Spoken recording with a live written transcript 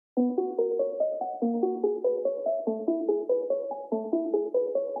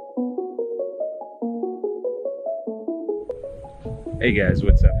Hey guys,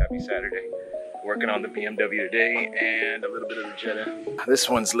 what's up? Happy Saturday. Working on the BMW today and a little bit of the Jetta. This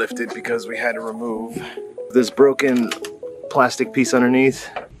one's lifted because we had to remove this broken plastic piece underneath.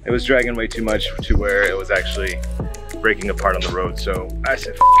 It was dragging way too much to where it was actually breaking apart on the road. So I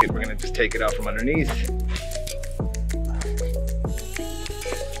said, F it, we're gonna just take it out from underneath.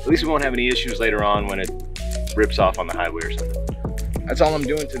 At least we won't have any issues later on when it rips off on the highway or something. That's all I'm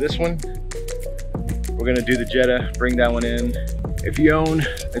doing to this one. We're gonna do the Jetta, bring that one in. If you own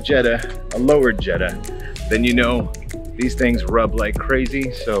a Jetta, a lowered Jetta, then you know these things rub like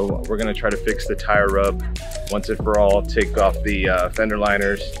crazy. So we're gonna try to fix the tire rub once and for all, take off the fender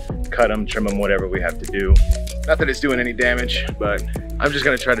liners, cut them, trim them, whatever we have to do. Not that it's doing any damage, but I'm just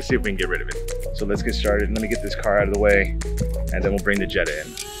gonna try to see if we can get rid of it. So let's get started. Let me get this car out of the way and then we'll bring the Jetta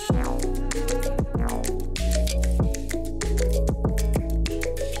in.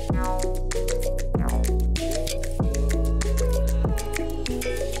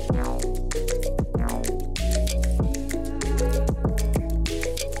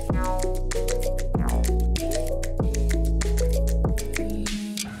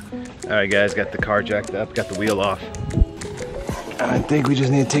 All right guys, got the car jacked up, got the wheel off. I think we just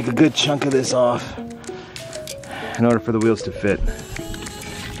need to take a good chunk of this off in order for the wheels to fit.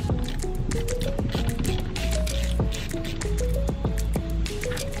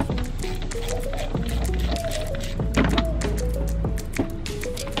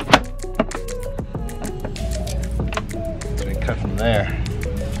 So we cut from there.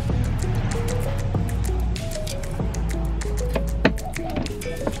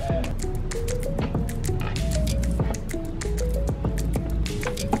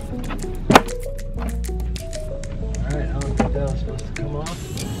 Supposed to come off.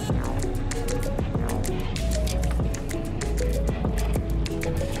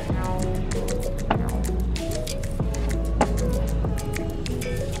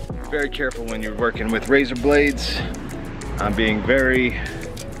 Very careful when you're working with razor blades. I'm being very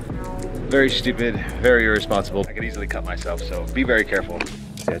stupid, very irresponsible. I could easily cut myself, so be very careful.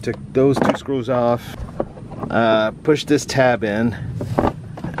 See, I took those two screws off, pushed this tab in,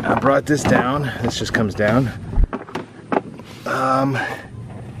 I brought this down. This just comes down.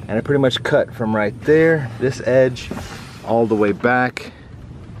 And I pretty much cut from right there, this edge, all the way back.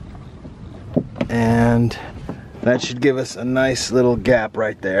 And that should give us a nice little gap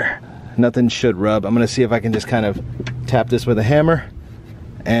right there. Nothing should rub. I'm gonna see if I can just kind of tap this with a hammer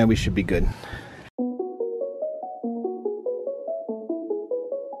and we should be good.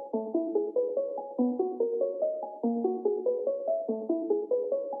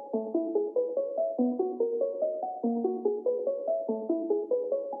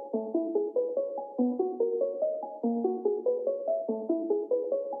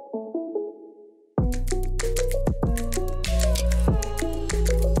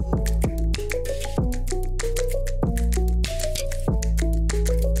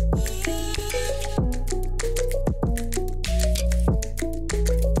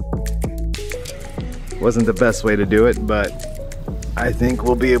 Wasn't the best way to do it, but I think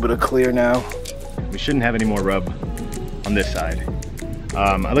we'll be able to clear now. We shouldn't have any more rub on this side.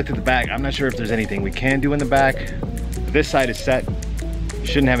 I looked at the back. I'm not sure if there's anything we can do in the back. This side is set.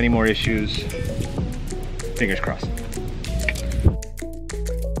 Shouldn't have any more issues. Fingers crossed.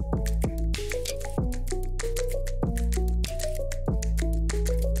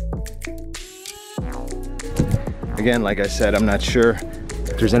 Again, like I said, I'm not sure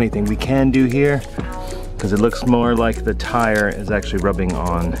if there's anything we can do here, because it looks more like the tire is actually rubbing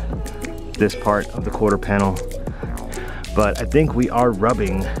on this part of the quarter panel. But I think we are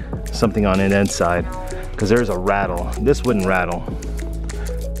rubbing something on an inside, because there's a rattle. This wouldn't rattle.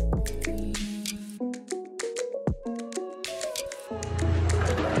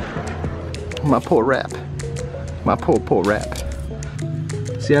 My poor wrap. My poor wrap.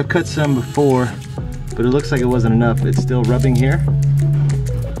 See, I've cut some before, but it looks like it wasn't enough. It's still rubbing here.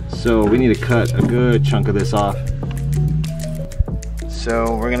 So we need to cut a good chunk of this off.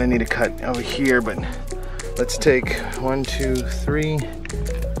 So we're gonna need to cut over here, but let's take 1, 2, 3,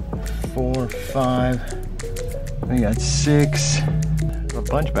 4, 5. We got 6. A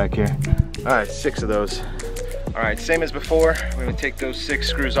bunch back here. All right, 6 of those. All right, same as before. We're gonna take those 6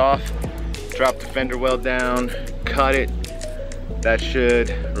 screws off, drop the fender well down, cut it. That should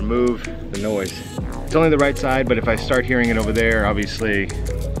remove the noise. It's only the right side, but if I start hearing it over there, obviously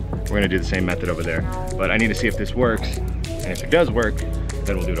we're gonna do the same method over there. But I need to see if this works, and if it does work,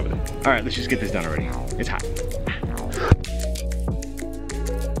 then we'll do it over there. All right, let's just get this done already. It's hot.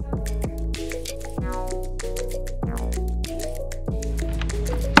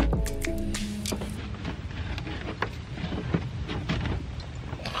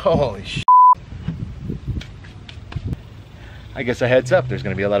 Holy shit. I guess a heads up, there's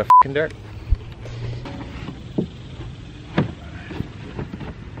gonna be a lot of fucking dirt.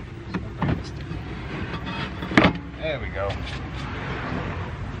 There we go.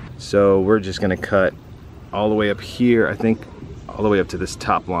 So we're just gonna cut all the way up here, I think all the way up to this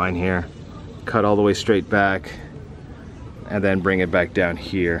top line here. Cut all the way straight back and then bring it back down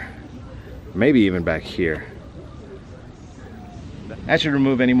here. Maybe even back here. That should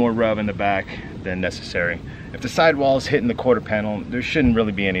remove any more rub in the back than necessary. If the sidewall is hitting the quarter panel, there shouldn't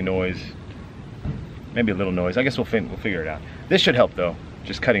really be any noise. Maybe a little noise. I guess we'll figure it out. This should help though,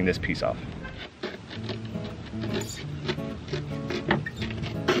 just cutting this piece off.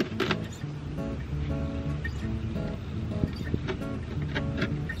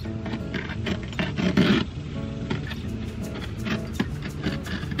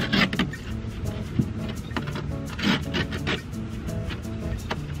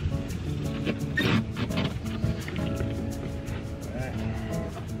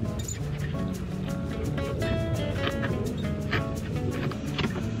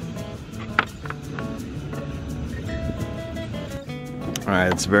 All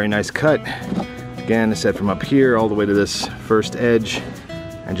right, it's a very nice cut. Again, I said from up here all the way to this first edge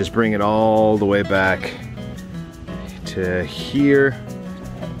and just bring it all the way back to here,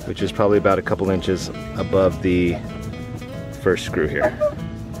 which is probably about a couple inches above the first screw here.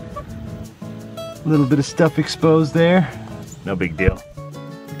 A little bit of stuff exposed there. No big deal.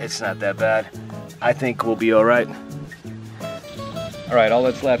 It's not that bad. I think we'll be all right. All right, all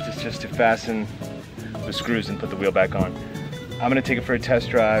that's left is just to fasten the screws and put the wheel back on. I'm gonna take it for a test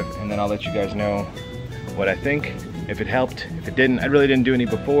drive and then I'll let you guys know what I think, if it helped, if it didn't. I really didn't do any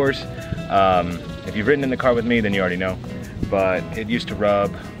befores. If you've ridden in the car with me, then you already know, but it used to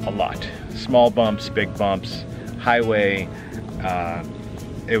rub a lot. Small bumps, big bumps, highway,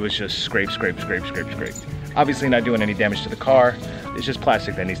 it was just scrape, scrape, scrape, scrape, scrape. Obviously not doing any damage to the car, it's just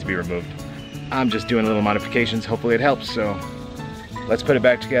plastic that needs to be removed. I'm just doing little modifications, hopefully it helps, so let's put it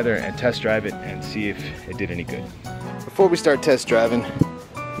back together and test drive it and see if it did any good. Before we start test driving,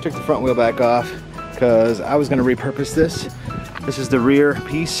 I took the front wheel back off because I was going to repurpose this. This is the rear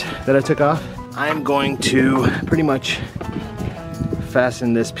piece that I took off. I'm going to pretty much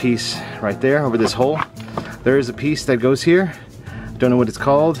fasten this piece right there over this hole. There is a piece that goes here. Don't know what it's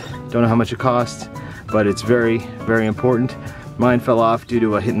called, don't know how much it costs, but it's very, very important. Mine fell off due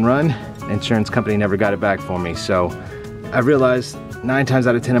to a hit and run. Insurance company never got it back for me, so I realized 9 times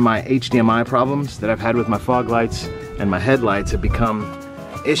out of 10 of my HDMI problems that I've had with my fog lights and my headlights have become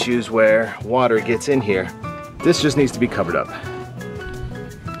issues where water gets in here. This just needs to be covered up.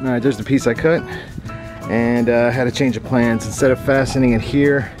 All right, there's the piece I cut, and I had a change of plans. Instead of fastening it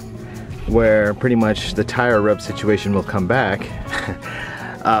here where pretty much the tire rub situation will come back,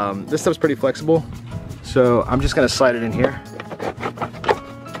 this stuff's pretty flexible, so I'm just gonna slide it in here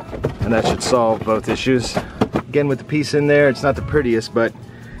and that should solve both issues. Again, with the piece in there, it's not the prettiest, but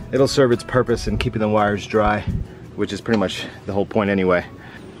it'll serve its purpose in keeping the wires dry, which is pretty much the whole point anyway.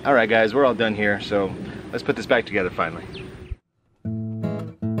 All right guys, we're all done here, so let's put this back together finally.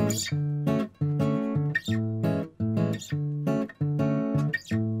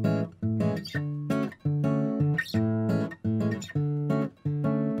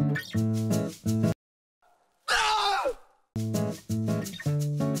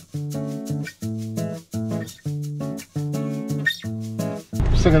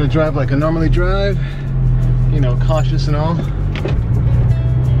 Still gonna drive like I normally drive, you know, cautious and all.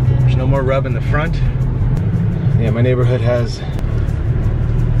 There's no more rub in the front. Yeah, my neighborhood has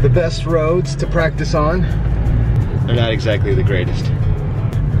the best roads to practice on. They're not exactly the greatest.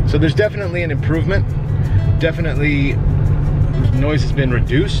 So there's definitely an improvement. Definitely noise has been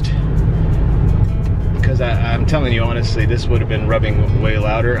reduced. Because I'm telling you honestly, this would have been rubbing way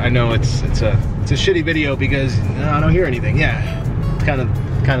louder. I know it's a shitty video because I don't hear anything. Yeah, it's kind of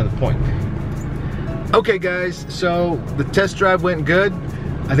the point. Okay guys, so the test drive went good.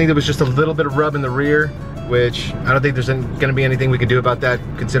 I think there was just a little bit of rub in the rear, which I don't think there's gonna be anything we can do about that,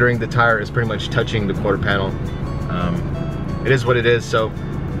 considering the tire is pretty much touching the quarter panel. It is what it is, so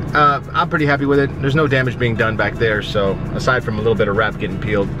I'm pretty happy with it. There's no damage being done back there, so aside from a little bit of wrap getting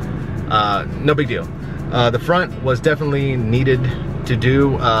peeled, no big deal. The front was definitely needed to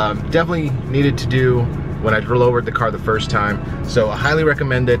do, when I lowered the car the first time. So I highly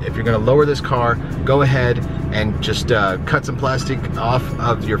recommend it. If you're gonna lower this car, go ahead and just cut some plastic off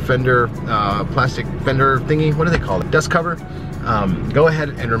of your fender, plastic fender thingy. What do they call it? Dust cover. go ahead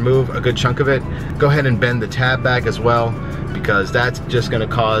and remove a good chunk of it. Go ahead and bend the tab back as well, because that's just going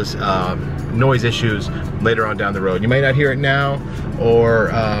to cause noise issues later on down the road. You might not hear it now or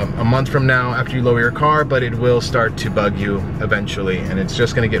a month from now after you lower your car, but it will start to bug you eventually, and it's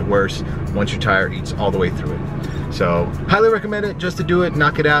just going to get worse once your tire eats all the way through it. So highly recommend it just to do it,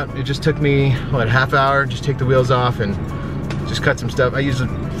 knock it out. It just took me, what, a half hour, just take the wheels off and just cut some stuff. I use a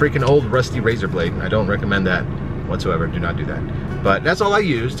freaking old rusty razor blade. I don't recommend that whatsoever, do not do that. But that's all I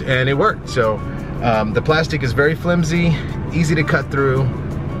used and it worked. So the plastic is very flimsy, easy to cut through.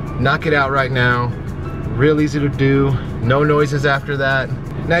 Knock it out right now, real easy to do, no noises after that.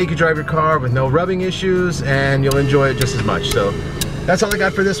 Now you can drive your car with no rubbing issues and you'll enjoy it just as much. So that's all I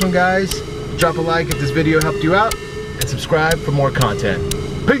got for this one, guys. Drop a like if this video helped you out and subscribe for more content.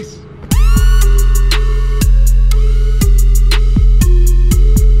 Peace!